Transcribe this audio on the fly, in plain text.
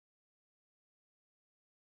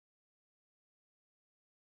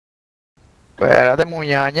Espérate,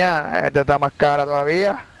 muñaña, esta está más cara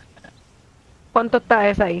todavía. ¿Cuánto está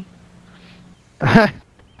esa ahí?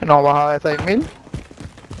 No baja de 6.000.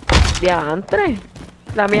 Diantre.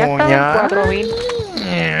 La mía estaba en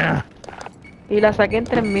 4.000. Y la saqué en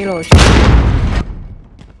 3.008.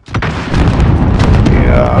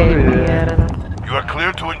 Qué mierda. You are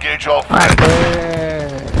clear to engage all Ah,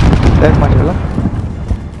 friendly. es Mario, ¿verdad?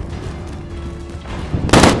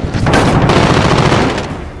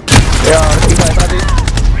 Quita detrás de ti.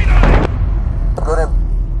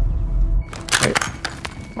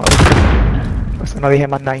 Pues no dije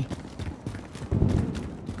más nada ahí.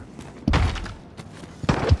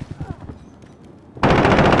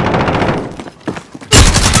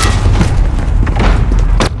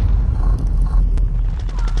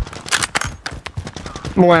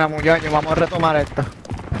 Bueno, muchachos, vamos a retomar esta.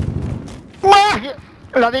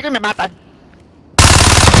 Lo digo y me matan.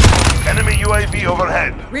 Enemy UAV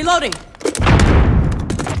overhead. Reloading.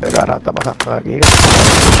 ¿Qué cara está pasando aquí?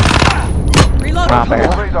 Reloading. Ah, pega.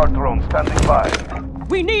 Radar drone standing by.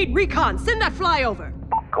 We need recon. Send that flyover.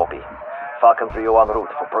 Copy. Falcon 301 en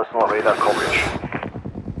route for personal radar coverage.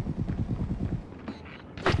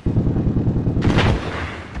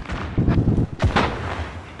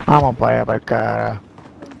 Vamos para allá, para el cara.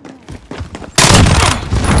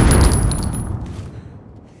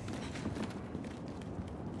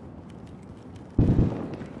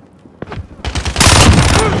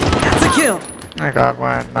 That's a kill. Me cago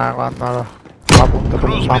en nada cuando lo apunto por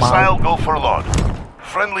un Cruise mamado. missile go for launch.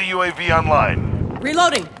 Friendly UAV online.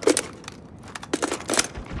 Reloading.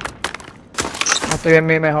 No estoy en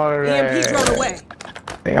mi mejor... EMP thrown away.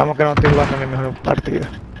 digamos que no estoy jugando en mi mejor partida.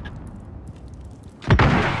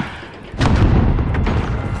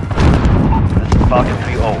 Falcon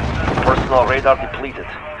 3-0. Personal radar depleted.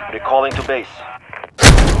 Recalling to base.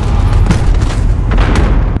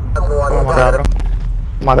 Vamos, cabrón.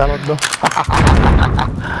 Mate a los dos.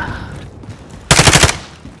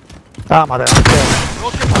 Ah, mate a los dos.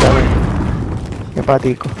 Qué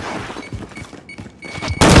patico.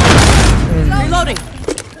 Reloading.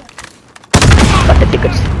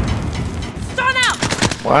 Patéticos. Stun out.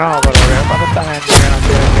 Bueno, pero ¿qué pasa esta gente que no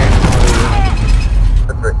tiene que...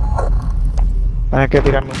 Tienes que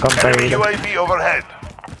tirarme un Enemy camperito. UAV overhead.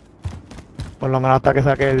 Por lo menos hasta que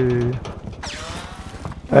saque el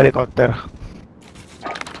helicóptero.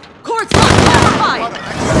 Cord slot clarified.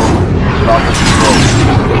 Falcon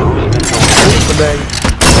 3-0. De ahí.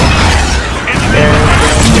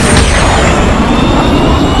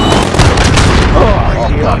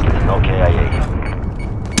 All Falcon, no KIA.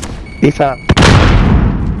 Isa,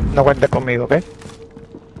 no cuentes conmigo, ¿ok?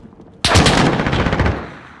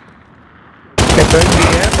 Estoy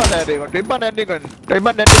bien patético, estoy patético, estoy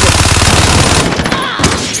patético.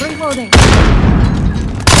 Reloading.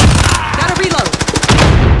 Gotta reload.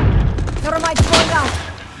 Thermite going out.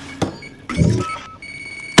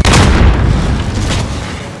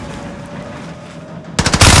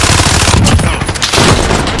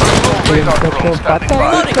 Radar drone standing by.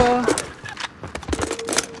 Patético.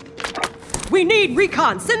 We need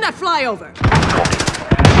recon. Send that flyover. Copy.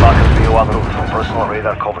 Falcon 3-0 en route for personal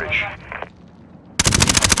radar coverage.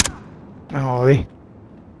 Me jodí.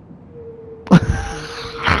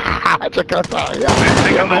 Eso es que lo sabía.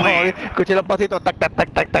 Yo me jodí. Escuché los pasitos. Tac, tac, tac,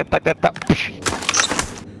 tac, tac, tac, tac, tac.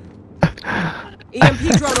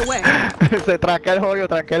 EMP thrown away. Se tranca el joyo y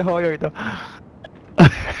todo.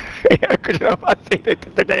 Escuché los pasitos y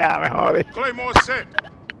tú ya me jodí. Claymore set.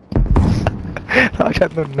 Estaba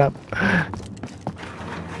echando un nap.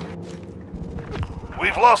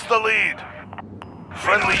 We've lost the lead.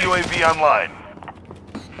 Friendly UAV online.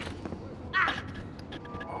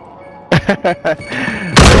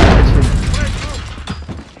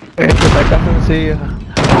 Esto está cansoncillo.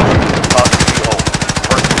 Falcon 3-0.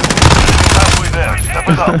 Halfway there. Step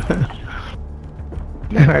it up.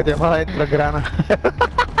 Me metió más adentro el grana.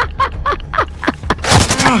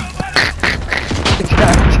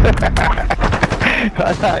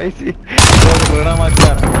 Ahí sí. Como una más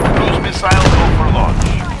cara. Cruise missile go for launch.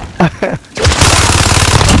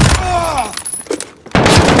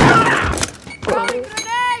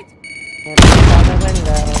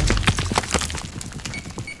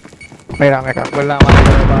 Mira, me cago en la madre. Me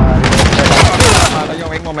cago en la madre yo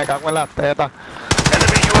mismo, me cago en las tetas.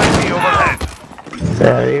 Enemy UAV overhead. Te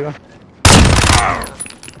digo.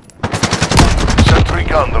 Sentry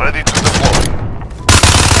gun ready to deploy.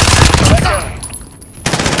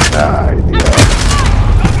 Ay, Dios.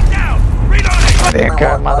 Reloading. Tienes que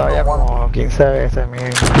haber matado ya como 15 veces,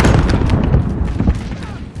 mismo.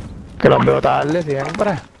 Que los veo tarde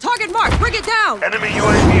siempre. Target mark. Bring it down. Enemy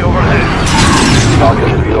UAV overhead.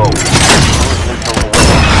 Falcon 3-0. Cruise missile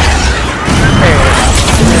away.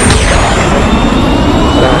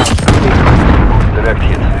 Direct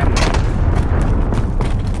hit.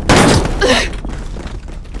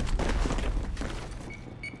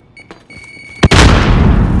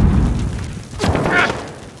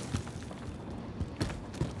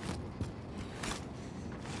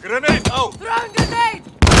 Grenade out! Throwing grenade!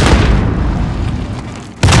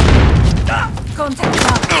 Contact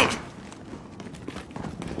down.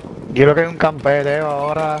 Quiero que hay un campeteo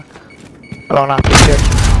ahora. Pero una pinche.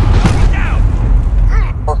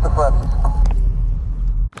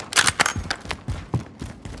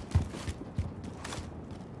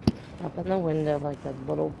 Up in the window like a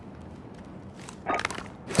little.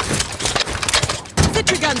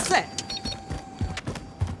 Sentry gun set.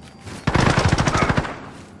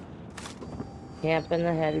 Camp in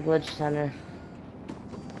the head glitch center.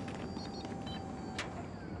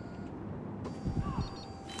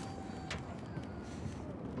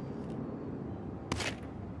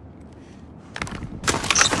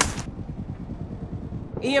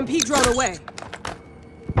 EMP drone away.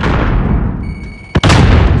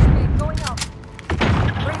 Going up.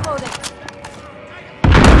 Reloading.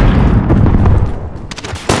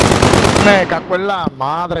 Me cago en la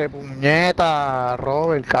madre, puñeta,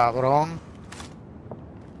 Robert, cabrón.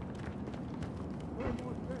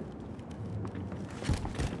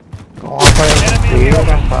 ¿Cómo fue el tiro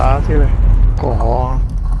tan fácil? Cojón.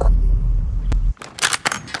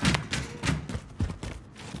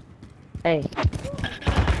 Hey.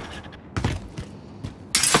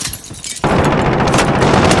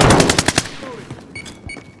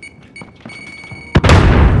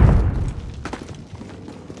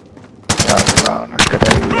 Cabrón, es que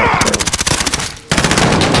te digo.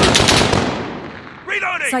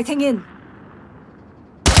 Reloading! Sighting in.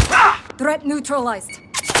 Threat neutralized.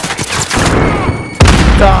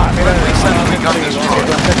 Ah, mira,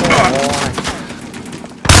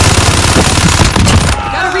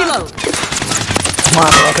 Gotta reload.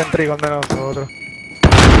 mano, va a ser trigón de nosotros.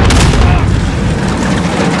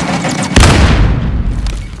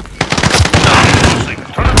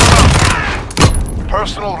 Turn it around!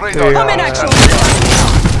 Personal radar. I'm in action.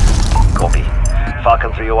 Copy.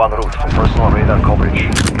 Falcon 301 route for personal radar coverage.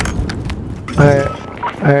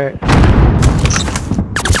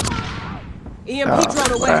 EMP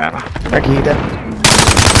drone away. Bueno, aquí te.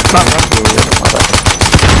 It's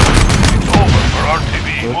over for RTV.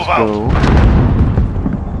 Move out.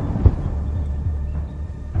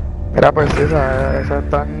 Mira, pues sí, esa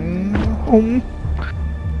están.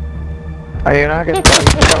 Hay una que está ahí,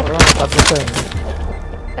 cabrón, está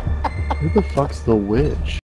Who the fuck's the witch?